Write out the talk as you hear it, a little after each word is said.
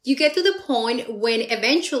You get to the point when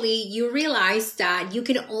eventually you realize that you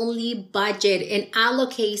can only budget and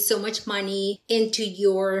allocate so much money into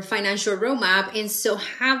your financial roadmap. And so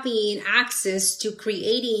having access to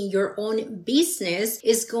creating your own business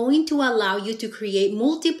is going to allow you to create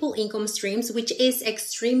multiple income streams, which is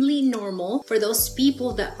extremely normal for those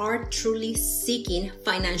people that are truly seeking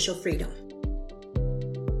financial freedom.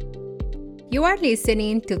 You are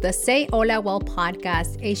listening to the Say Hola Well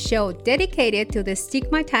podcast, a show dedicated to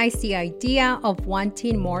destigmatize the idea of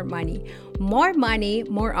wanting more money,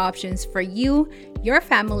 more options for you, your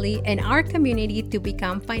family, and our community to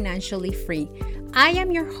become financially free. I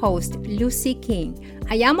am your host, Lucy King.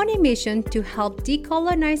 I am on a mission to help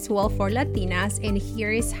decolonize wealth for Latinas, and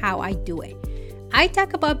here is how I do it. I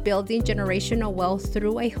talk about building generational wealth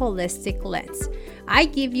through a holistic lens. I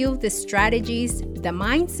give you the strategies, the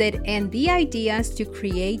mindset, and the ideas to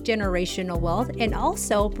create generational wealth and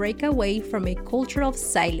also break away from a culture of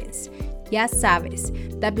silence. Ya sabes,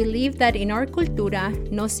 the belief that in our cultura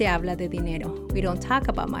no se habla de dinero. We don't talk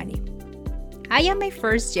about money. I am a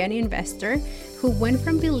first-gen investor who went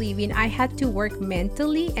from believing I had to work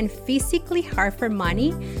mentally and physically hard for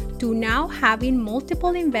money to now having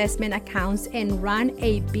multiple investment accounts and run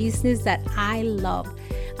a business that I love.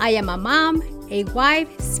 I am a mom, a wife,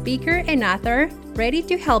 speaker, and author, ready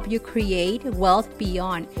to help you create wealth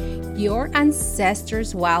beyond your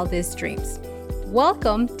ancestors' wildest dreams.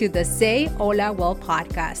 Welcome to the Say Hola Well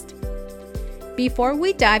podcast. Before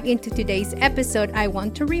we dive into today's episode, I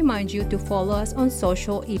want to remind you to follow us on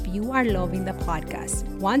social if you are loving the podcast,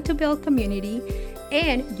 want to build community,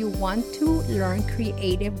 and you want to learn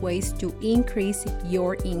creative ways to increase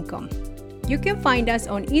your income. You can find us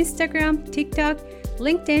on Instagram, TikTok,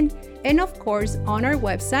 LinkedIn, and of course on our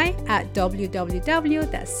website at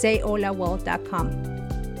www.sayholawell.com.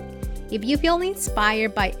 If you feel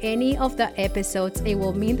inspired by any of the episodes, it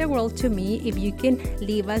will mean the world to me if you can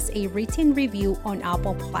leave us a written review on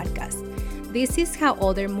Apple Podcasts. This is how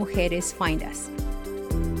other mujeres find us.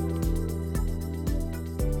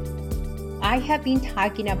 I have been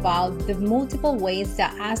talking about the multiple ways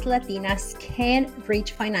that as Latinas can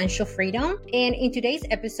reach financial freedom. And in today's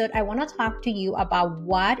episode, I want to talk to you about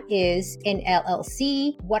what is an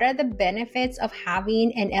LLC, what are the benefits of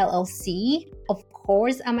having an LLC. Of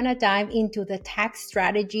course, I'm going to dive into the tax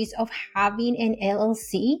strategies of having an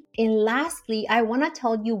LLC. And lastly, I want to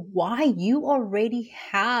tell you why you already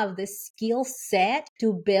have the skill set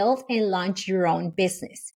to build and launch your own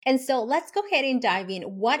business. And so let's go ahead and dive in.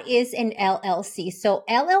 What is an LLC? So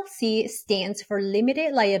LLC stands for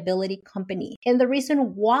Limited Liability Company. And the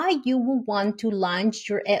reason why you will want to launch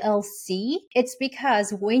your LLC, it's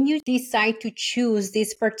because when you decide to choose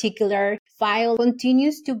this particular file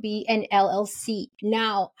continues to be an LLC.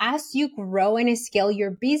 Now, as you grow and scale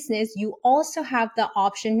your business, you also have the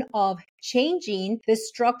option of changing the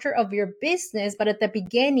structure of your business. But at the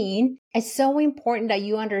beginning, it's so important that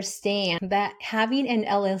you understand that having an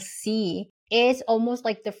LLC is almost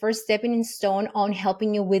like the first stepping stone on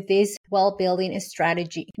helping you with this well-building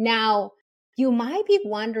strategy. Now, you might be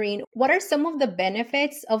wondering, what are some of the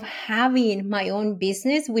benefits of having my own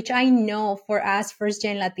business, which I know for us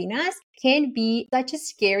first-gen Latinas can be such a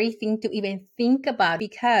scary thing to even think about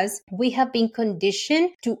because we have been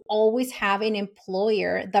conditioned to always have an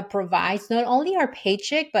employer that provides not only our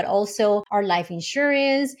paycheck, but also our life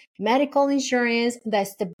insurance, medical insurance, the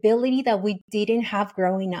stability that we didn't have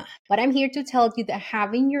growing up. But I'm here to tell you that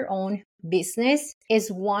having your own business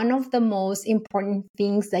is one of the most important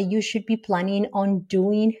things that you should be planning on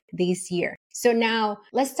doing this year. So now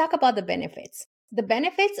let's talk about the benefits. The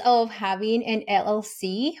benefits of having an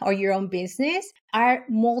LLC or your own business are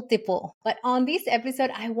multiple. But on this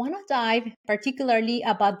episode, I want to dive particularly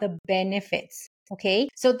about the benefits. Okay,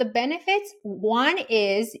 so the benefits, one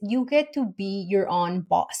is you get to be your own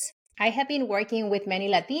boss. I have been working with many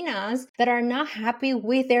Latinas that are not happy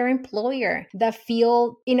with their employer, that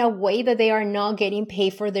feel in a way that they are not getting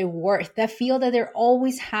paid for their worth, that feel that they're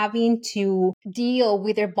always having to deal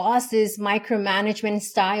with their boss's micromanagement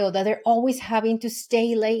style, that they're always having to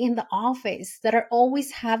stay late in the office, that are always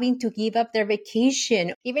having to give up their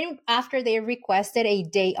vacation. Even after they requested a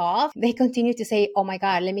day off, they continue to say, oh my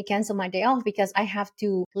God, let me cancel my day off because I have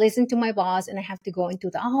to listen to my boss and I have to go into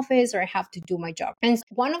the office or I have to do my job. And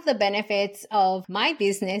one of the benefits of my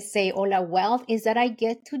business, Say Hola Wealth, is that I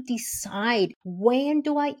get to decide when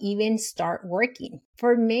do I even start working.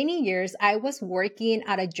 For many years, I was working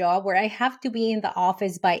at a job where I have to be in the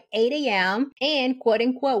office by 8 a.m. and quote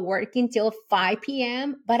unquote working till 5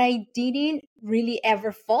 p.m., but I didn't really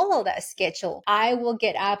ever follow that schedule. I will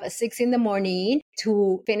get up at 6 in the morning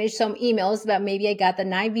to finish some emails that maybe I got the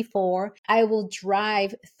night before. I will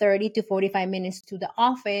drive 30 to 45 minutes to the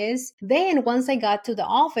office. Then once I got to the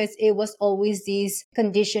office, it was always this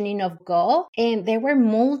conditioning of go. And there were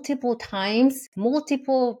multiple times,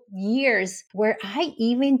 multiple years where I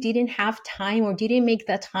even didn't have time or didn't make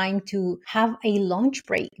the time to have a lunch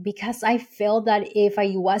break because I felt that if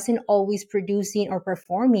I wasn't always producing or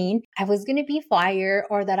performing, I was going to be fired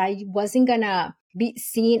or that I wasn't going to be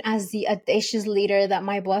seen as the audacious leader that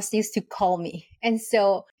my boss used to call me. And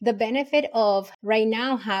so the benefit of right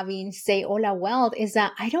now having Say Hola Wealth is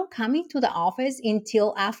that I don't come into the office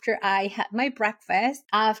until after I had my breakfast,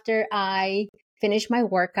 after I finish my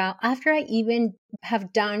workout, after I even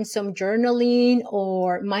have done some journaling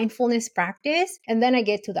or mindfulness practice, and then I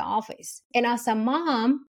get to the office. And as a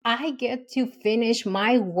mom, I get to finish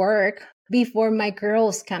my work before my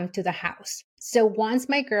girls come to the house. So once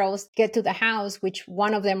my girls get to the house, which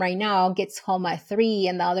one of them right now gets home at 3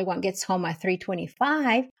 and the other one gets home at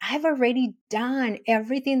 3:25, I've already done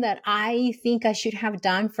everything that I think I should have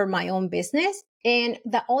done for my own business. And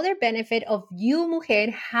the other benefit of you, mujer,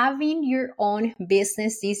 having your own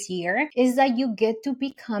business this year is that you get to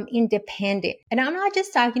become independent. And I'm not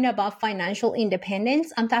just talking about financial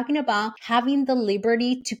independence. I'm talking about having the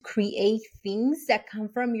liberty to create things that come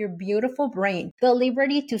from your beautiful brain. The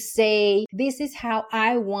liberty to say, this is how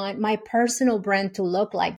I want my personal brand to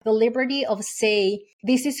look like. The liberty of say,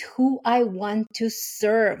 this is who I want to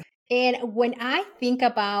serve. And when I think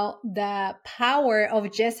about the power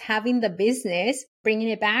of just having the business, bringing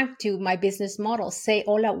it back to my business model, Say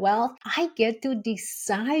Hola Wealth, I get to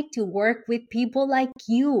decide to work with people like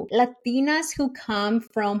you, Latinas who come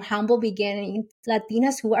from humble beginnings,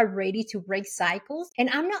 Latinas who are ready to break cycles. And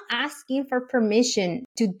I'm not asking for permission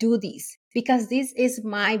to do this because this is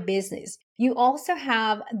my business. You also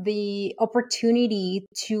have the opportunity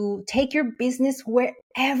to take your business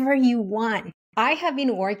wherever you want. I have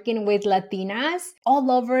been working with Latinas all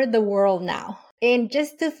over the world now. And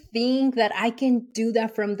just to think that I can do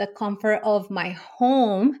that from the comfort of my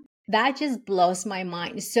home, that just blows my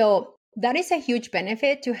mind. So that is a huge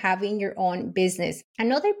benefit to having your own business.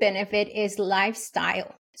 Another benefit is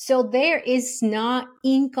lifestyle. So there is not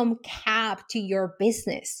income cap to your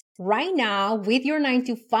business. Right now, with your 9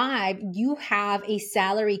 to 5, you have a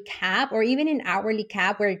salary cap or even an hourly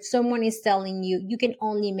cap where someone is telling you, you can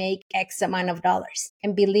only make X amount of dollars.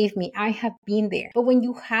 And believe me, I have been there. But when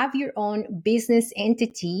you have your own business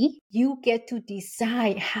entity, you get to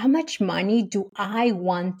decide how much money do I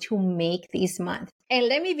want to make this month. And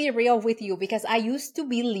let me be real with you because I used to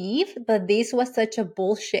believe that this was such a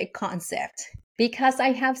bullshit concept. Because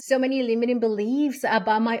I have so many limiting beliefs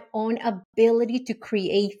about my own ability to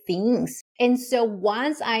create things. And so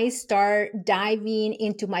once I start diving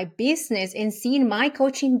into my business and seeing my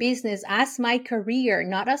coaching business as my career,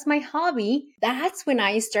 not as my hobby, that's when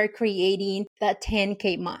I start creating the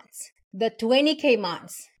 10K months, the 20K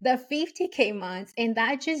months, the 50K months. And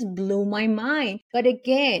that just blew my mind. But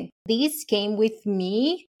again, this came with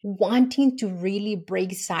me wanting to really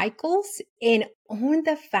break cycles and own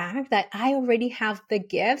the fact that I already have the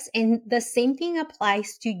gifts, and the same thing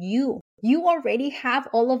applies to you. You already have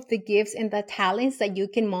all of the gifts and the talents that you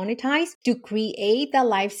can monetize to create the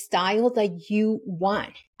lifestyle that you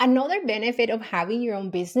want. Another benefit of having your own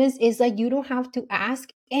business is that you don't have to ask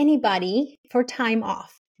anybody for time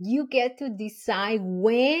off. You get to decide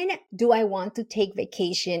when do I want to take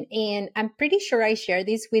vacation. And I'm pretty sure I shared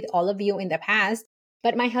this with all of you in the past.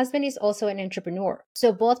 But my husband is also an entrepreneur.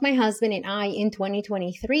 So both my husband and I in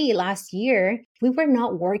 2023, last year, we were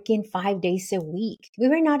not working 5 days a week. We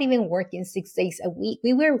were not even working 6 days a week.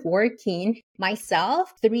 We were working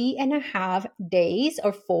myself 3.5 days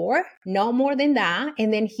or 4, no more than that.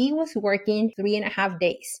 And then he was working 3.5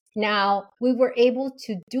 days. Now, we were able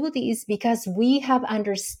to do this because we have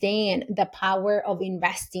understand the power of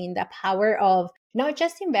investing, the power of not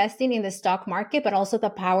just investing in the stock market, but also the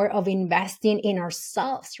power of investing in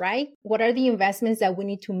ourselves, right? What are the investments that we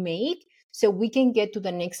need to make so we can get to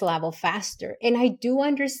the next level faster? And I do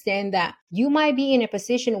understand that you might be in a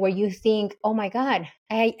position where you think, oh my God,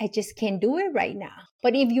 I just can't do it right now.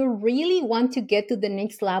 But if you really want to get to the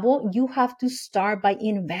next level, you have to start by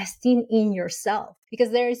investing in yourself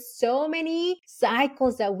because there are so many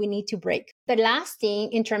cycles that we need to break. The last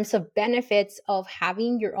thing in terms of benefits of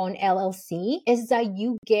having your own LLC is that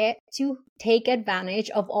you get to take advantage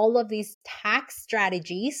of all of these tax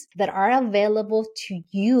strategies that are available to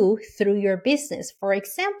you through your business. For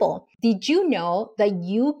example, did you know that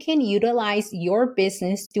you can utilize your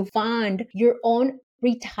business to fund your own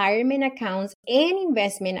retirement accounts and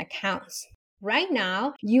investment accounts? Right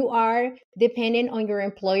now, you are dependent on your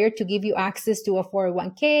employer to give you access to a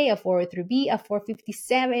 401k, a 403b, a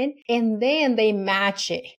 457, and then they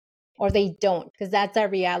match it or they don't, because that's a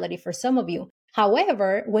reality for some of you.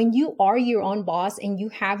 However, when you are your own boss and you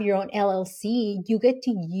have your own LLC, you get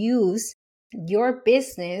to use your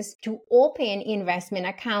business to open investment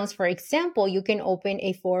accounts. For example, you can open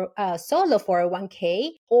a solo 401k,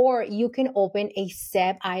 or you can open a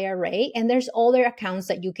SEP IRA, and there's other accounts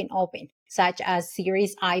that you can open, such as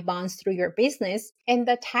Series I bonds through your business. And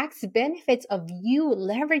the tax benefits of you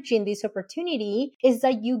leveraging this opportunity is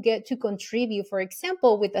that you get to contribute. For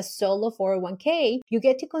example, with a solo 401k, you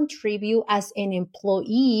get to contribute as an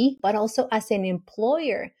employee, but also as an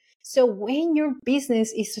employer. So when your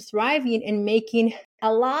business is thriving and making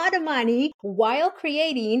a lot of money while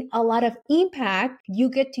creating a lot of impact,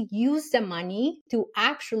 you get to use the money to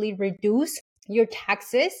actually reduce your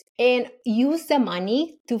taxes and use the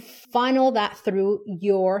money to funnel that through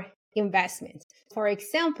your investments. For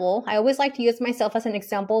example, I always like to use myself as an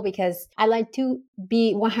example because I like to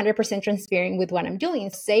be 100% transparent with what I'm doing.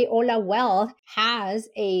 Say Hola Wealth has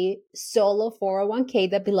a solo 401k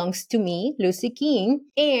that belongs to me, Lucy King,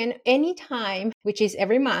 and anytime, which is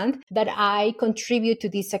every month, that I contribute to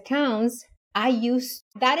these accounts, I use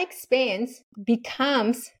that expense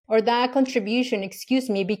becomes part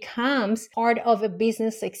of a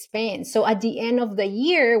business expense. So at the end of the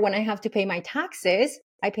year, when I have to pay my taxes,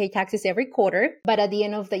 I pay taxes every quarter, but at the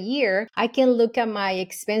end of the year, I can look at my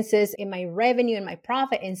expenses and my revenue and my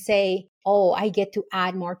profit and say, oh, I get to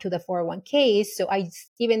add more to the 401k. So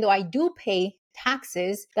even though I do pay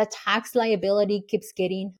taxes, the tax liability keeps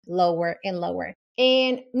getting lower and lower.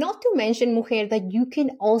 And not to mention, mujer, that you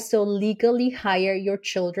can also legally hire your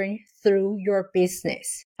children through your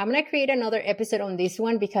business. I'm going to create another episode on this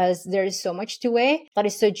one because there is so much to it that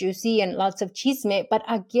is so juicy and lots of chisme. But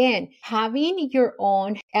again, having your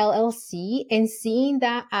own LLC and seeing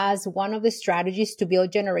that as one of the strategies to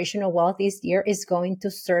build generational wealth this year is going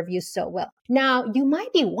to serve you so well. Now, you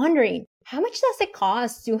might be wondering, how much does it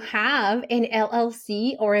cost to have an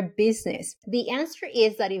LLC or a business? The answer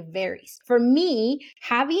is that it varies. For me,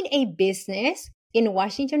 having a business in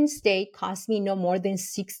Washington State cost me no more than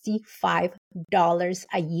 $65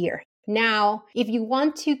 a year. Now, if you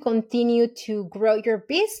want to continue to grow your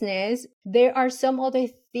business, there are some other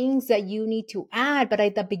things that you need to add. But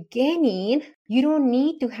at the beginning, you don't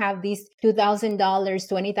need to have these $2,000,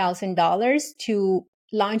 $20,000 to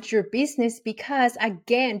launch your business because,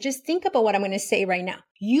 again, just think about what I'm going to say right now.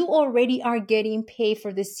 You already are getting paid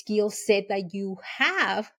for the skill set that you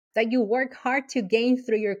have, that you work hard to gain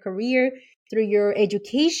through your career, through your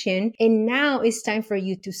education. And now it's time for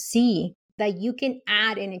you to see that you can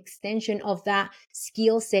add an extension of that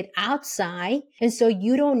skill set outside. And so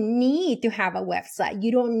you don't need to have a website.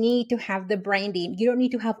 You don't need to have the branding. You don't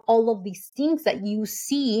need to have all of these things that you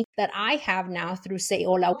see that I have now through Say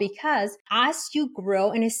Hola, because as you grow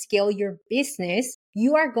and scale your business,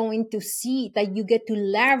 you are going to see that you get to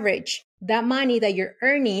leverage that money that you're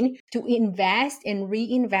earning to invest and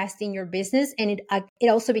reinvest in your business. And it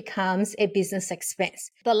also becomes a business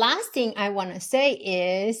expense. The last thing I want to say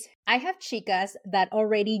is I have chicas that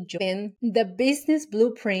already joined the business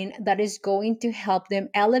blueprint that is going to help them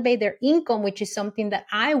elevate their income, which is something that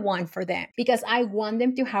I want for them because I want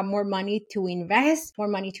them to have more money to invest, more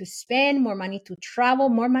money to spend, more money to travel,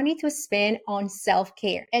 more money to spend on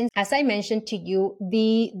self-care. And as I mentioned to you,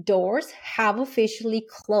 the doors have officially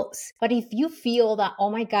closed. But if you feel that,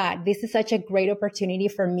 oh my God, this is such a great opportunity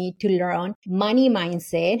for me to learn money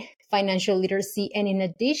mindset, financial literacy, and in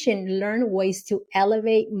addition, learn ways to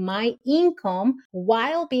elevate my income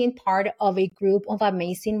while being part of a group of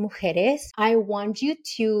amazing mujeres, I want you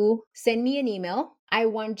to send me an email. I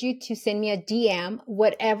want you to send me a DM,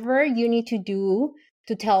 whatever you need to do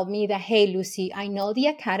to tell me that, hey, Lucy, I know the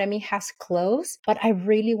academy has closed, but I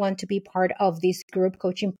really want to be part of this group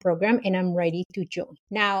coaching program and I'm ready to join.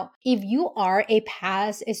 Now, if you are a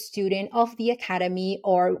past student of the academy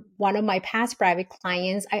or one of my past private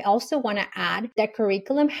clients, I also want to add that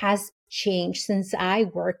curriculum has changed since I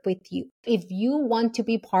work with you. If you want to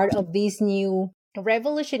be part of this new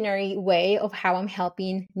revolutionary way of how I'm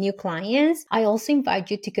helping new clients, I also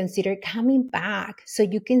invite you to consider coming back so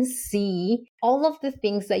you can see all of the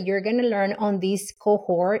things that you're going to learn on this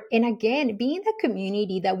cohort. And again, be in the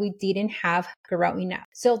community that we didn't have growing up.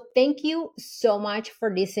 So thank you so much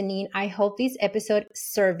for listening. I hope this episode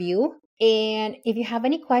served you. And if you have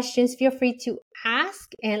any questions, feel free to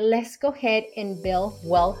ask, and let's go ahead and build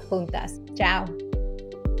wealth juntas. Ciao.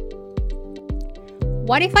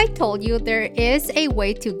 What if I told you there is a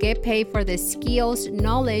way to get paid for the skills,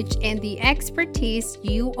 knowledge, and the expertise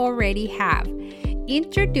you already have?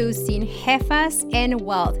 Introducing Jefas and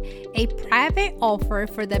Wealth, a private offer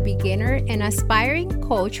for the beginner and aspiring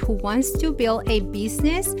coach who wants to build a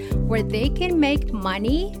business where they can make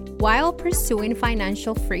money while pursuing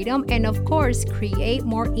financial freedom and, of course, create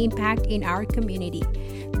more impact in our community.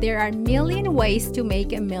 There are a million ways to make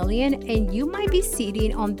 $1 million, and you might be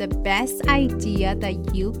sitting on the best idea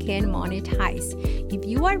that you can monetize. If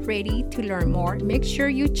you are ready to learn more, make sure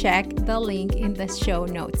you check the link in the show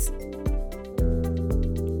notes.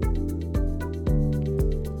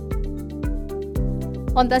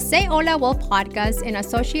 On the Say Hola Well podcast and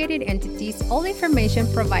associated entities, all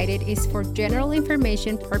information provided is for general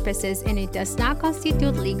information purposes and it does not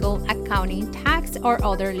constitute legal, accounting, tax, or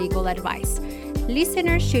other legal advice.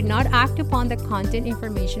 Listeners should not act upon the content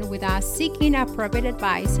information without seeking appropriate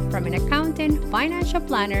advice from an accountant, financial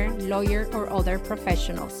planner, lawyer, or other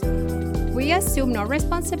professionals. We assume no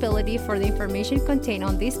responsibility for the information contained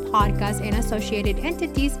on this podcast and associated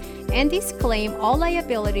entities and disclaim all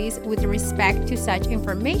liabilities with respect to such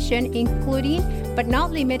information, including but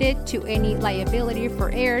not limited to any liability for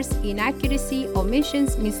errors, inaccuracy,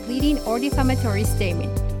 omissions, misleading, or defamatory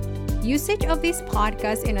statement. Usage of this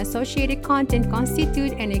podcast and associated content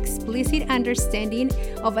constitute an explicit understanding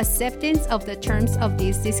of acceptance of the terms of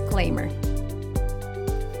this disclaimer.